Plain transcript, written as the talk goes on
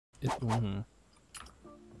The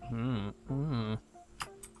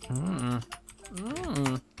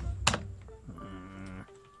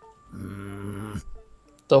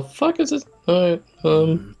fuck is this?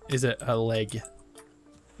 Is it a leg?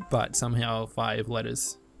 But somehow 5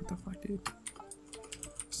 letters. What the fuck, dude?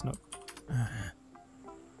 It's not.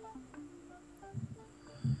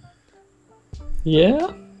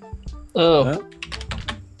 Yeah? Oh. Huh?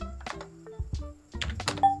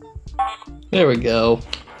 There we go.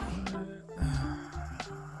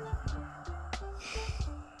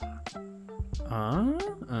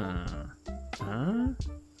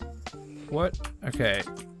 What? Okay.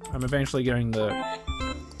 I'm eventually getting the...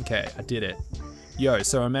 Okay, I did it. Yo,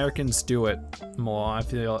 so Americans do it more. I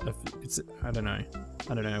feel if it's... I don't know.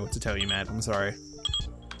 I don't know what to tell you, Matt. I'm sorry.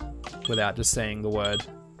 Without just saying the word.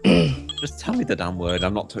 Just tell me the damn word.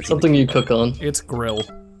 I'm not touching Something you cook on. It's grill.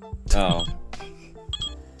 Oh.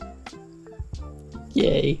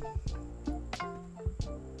 Yay.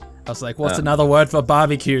 I was like, what's another word for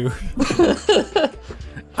barbecue?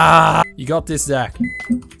 You got this, Zach.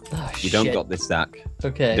 Oh, You don't got this, Zach.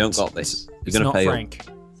 Okay. You don't got this. You're It's gonna not fail. Frank.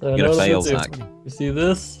 So You're gonna fail, do. Zach. You see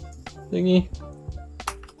this thingy?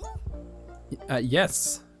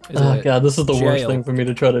 Yes. Oh god, this is the worst jail? thing for me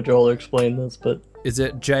to try to draw or explain this, but Is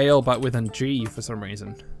it jail but with a G for some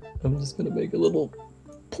reason? I'm just gonna make a little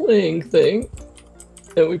playing thing,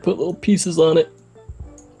 and we put little pieces on it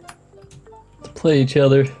to play each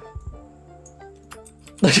other.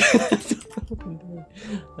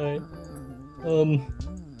 Alright.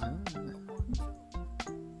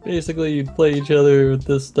 Basically you play each other with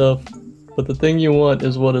this stuff, but the thing you want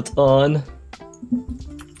is what it's on.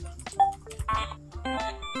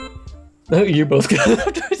 No, you both got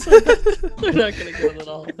it. They're not gonna get it at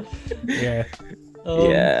all. Yeah.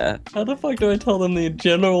 Yeah. How the fuck do I tell them the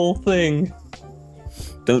general thing?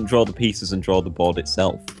 Don't draw the pieces and draw the board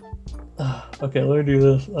itself. Okay, let me do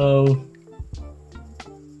this.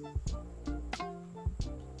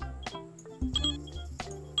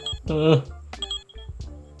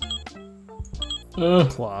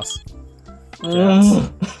 Class. uh,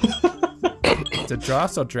 Is it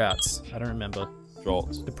drafts or droughts? I don't remember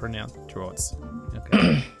Draughts. the pronounce draughts.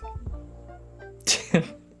 Okay.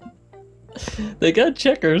 They got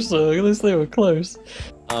checkers, so at least they were close.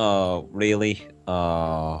 Oh, really?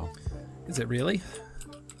 Oh, Is it really?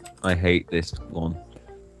 I hate this one.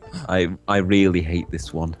 I really hate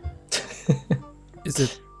this one. Is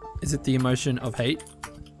it the emotion of hate?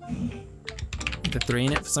 The 3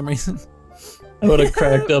 in it for some reason? I would have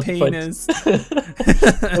cracked up. Penis.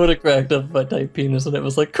 I would have cracked up if I typed penis and it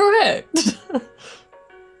was like correct.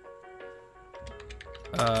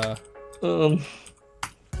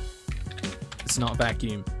 It's not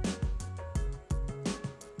vacuum.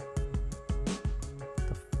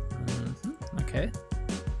 Okay.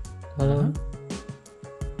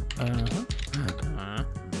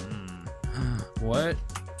 What?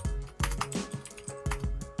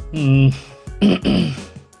 Damn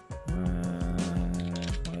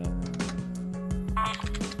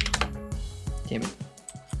it.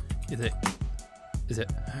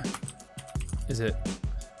 Is it?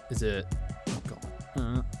 Oh god.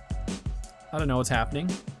 I don't know what's happening,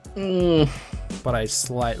 but I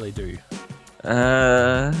slightly do.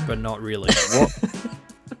 But not really. What?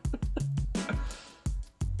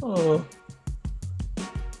 Oh.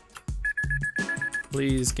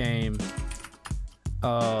 Please, game.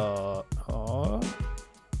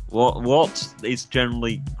 What is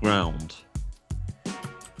generally ground?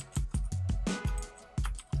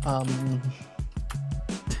 I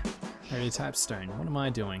already typed stone. What am I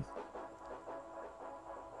doing?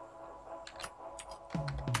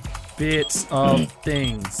 Bits of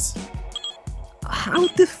things. How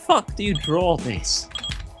the fuck do you draw this?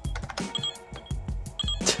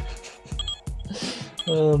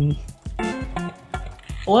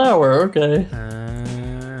 Flower, okay.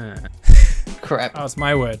 Crap. Oh, it's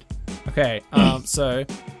my word. Okay, so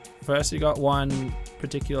first you got one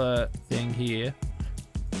particular thing here,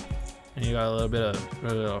 and you got a little bit of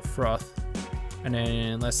froth, and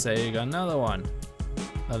then let's say you got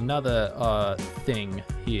another thing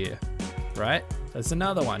here, right? There's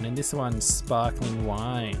another one, and this one's sparkling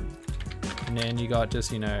wine, and then you got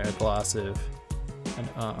just, you know, a glass of,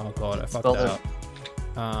 oh god, I fucked that up.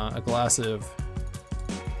 A glass of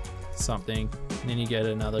something, and then you get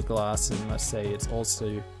another glass, and let's say it's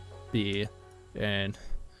also beer, and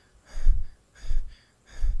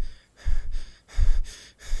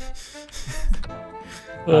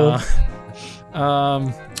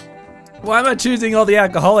why am I choosing all the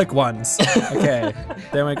alcoholic ones? Okay,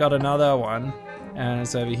 then we got another one, and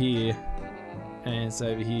it's over here, and it's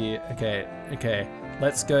over here. Okay,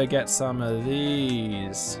 let's go get some of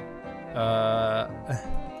these.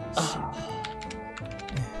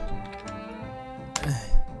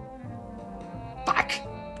 Fuck.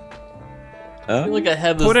 I feel like I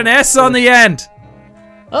have this. Put an S on the end.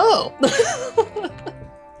 Oh.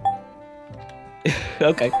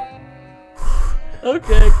 Okay.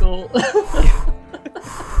 Okay, cool.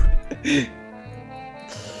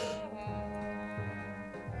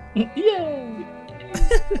 Yay!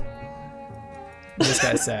 This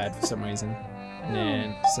guy's sad for some reason. And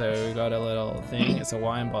then, so we got a little thing. It's a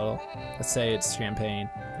wine bottle. Let's say it's champagne.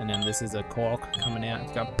 And then this is a cork coming out.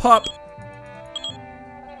 It's got pop.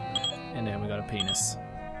 And then we got a penis.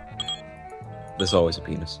 There's always a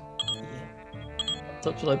penis.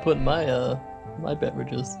 So should I put in my my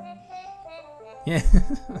beverages? Yeah.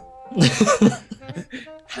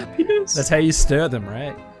 Happiness. That's how you stir them,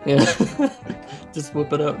 right? Yeah. Just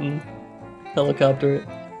whip it out and helicopter it.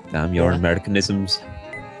 Damn your Americanisms.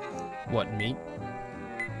 What, meat?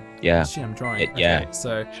 Yeah. Shit, I'm drawing. Yeah. Okay,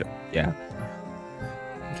 so Sure. Yeah.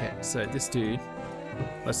 okay, so this dude,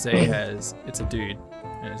 let's say it's a dude,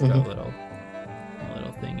 and it's got a little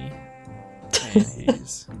thingy, and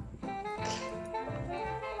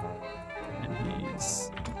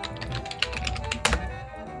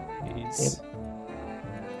he's,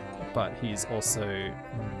 but he's also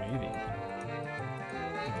moving.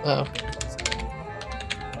 Oh.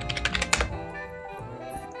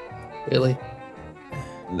 Really?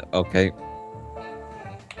 Okay.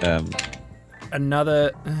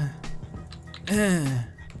 Another.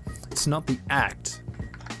 It's not the act.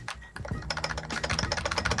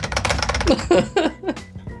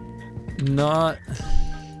 Not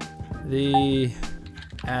the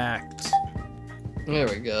act. There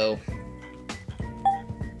we go.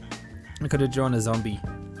 I could have drawn a zombie.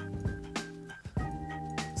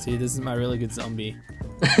 See, this is my really good zombie.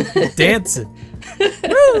 Dancing.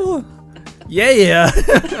 Woo! Yeah.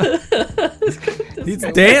 He's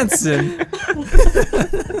dancing.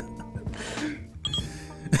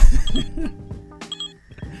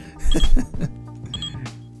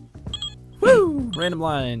 Woo! Random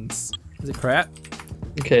lines. Is it crap?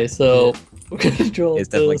 Okay, so we're gonna draw It's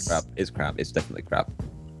definitely this, crap. It's crap. It's definitely crap.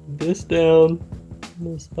 this down,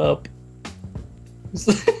 this up.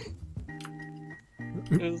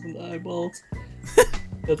 There's an eyeballs.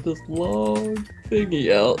 Got this long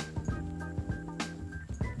thingy out.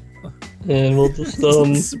 And we'll just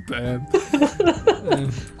Spam.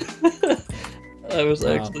 I was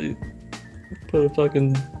actually put a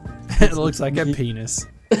fucking It looks like a penis.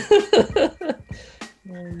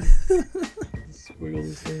 squiggle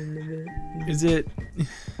this in a bit. Is it?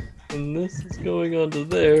 And this is going onto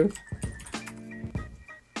there.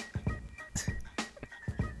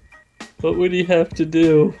 What would he have to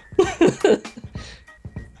do?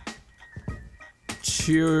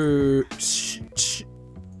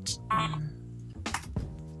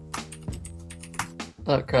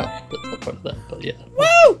 Oh crap, that's not part of that, but yeah.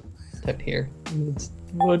 Woo! Down here.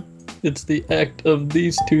 It's the act of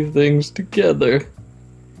these two things together.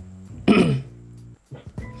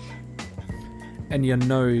 And your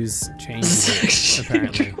nose changes,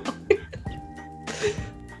 apparently.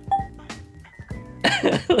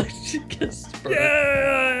 She gets sprung.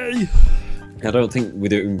 Yay! I don't think we're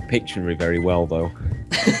doing Pictionary very well, though.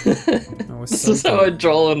 Oh, This is how I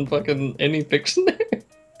draw in fucking any Pictionary.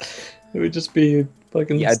 It would just be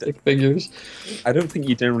fucking stick figures. I don't think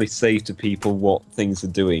you generally say to people what things are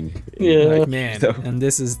doing. Yeah. Like, man, So- and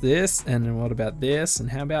this is this, and then what about this, and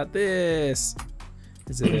how about this?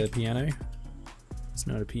 Is it a piano? It's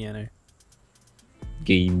not a piano.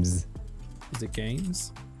 Games. Is it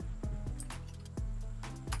games?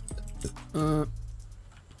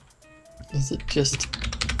 Is it just...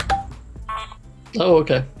 Oh,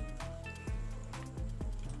 okay.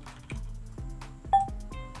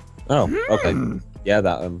 Oh, okay. Yeah,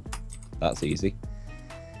 that's easy.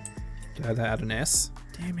 Did I add an S?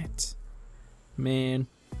 Damn it. Man.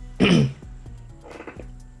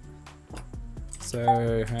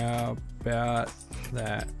 So, how about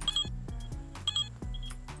that?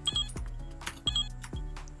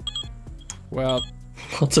 Well,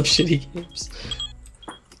 Lots of shitty games.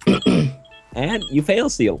 And you fail,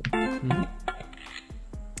 Seal. oh,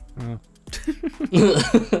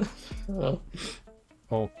 Oh.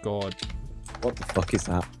 oh god. What the fuck is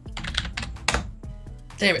that?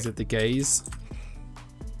 Damn Is it. it the gaze?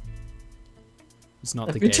 It's not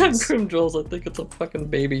the Every time gaze. Grim draws, I think it's a fucking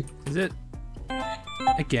baby. Is it?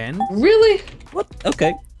 Again? Really? What?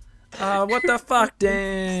 Okay. What the fuck?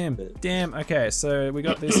 Damn. Damn. Okay, so we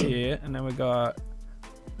got this here, and then we got,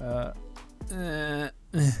 and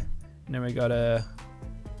then we got a,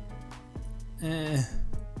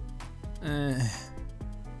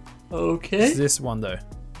 Okay. It's this one though.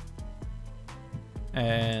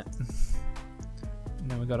 And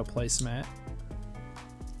then we got a placemat.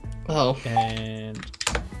 Oh. And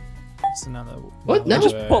it's another. What? No.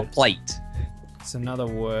 Just word. put plate. It's another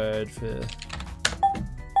word for.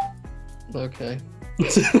 Okay.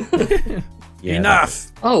 Yeah,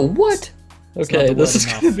 Enough. Oh, what? It's Okay, not the this word is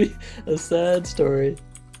enough. gonna be a sad story.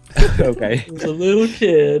 Okay. There's a little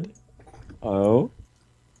kid, Oh.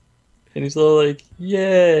 and he's all like,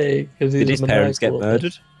 "Yay!" because he's Did his a parents get maniacal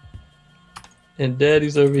murdered? bitch. And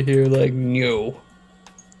Daddy's over here like, "No."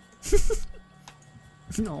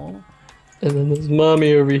 No. And then there's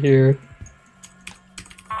Mommy over here,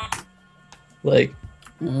 like,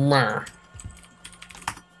 "Meh."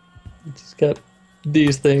 She's got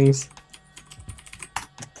these things,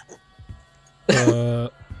 and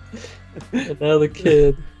now the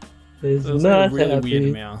kid is That's not a really happy.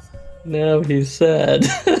 weird mouth. Now he's sad.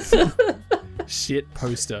 Shit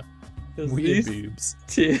poster. 'Cause Weird these boobs.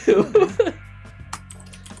 two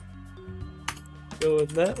going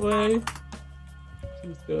that way.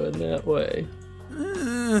 She's going that way.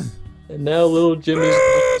 And now little Jimmy's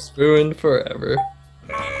life is ruined forever.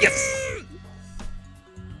 Yes.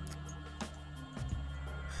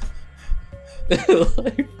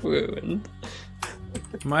 Life ruined.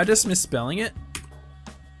 Am I just misspelling it?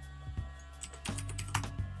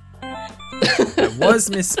 I was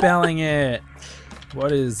misspelling it.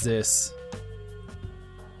 What is this?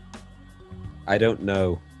 I don't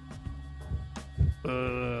know.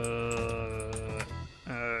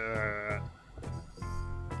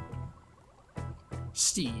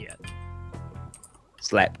 Shit.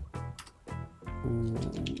 Slap.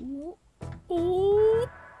 Ooh. Ooh.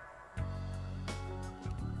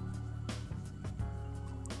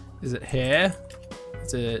 Is it hair?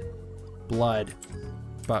 Is it blood?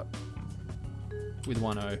 But with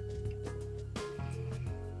one O.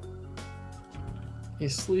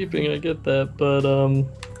 He's sleeping, I get that, but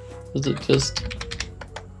is it just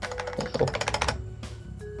oh.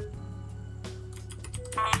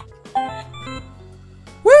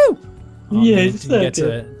 Woo! Yeah, man, it's that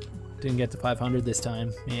didn't get to 500 this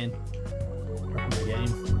time, man. Broke my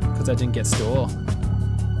game because I didn't get store.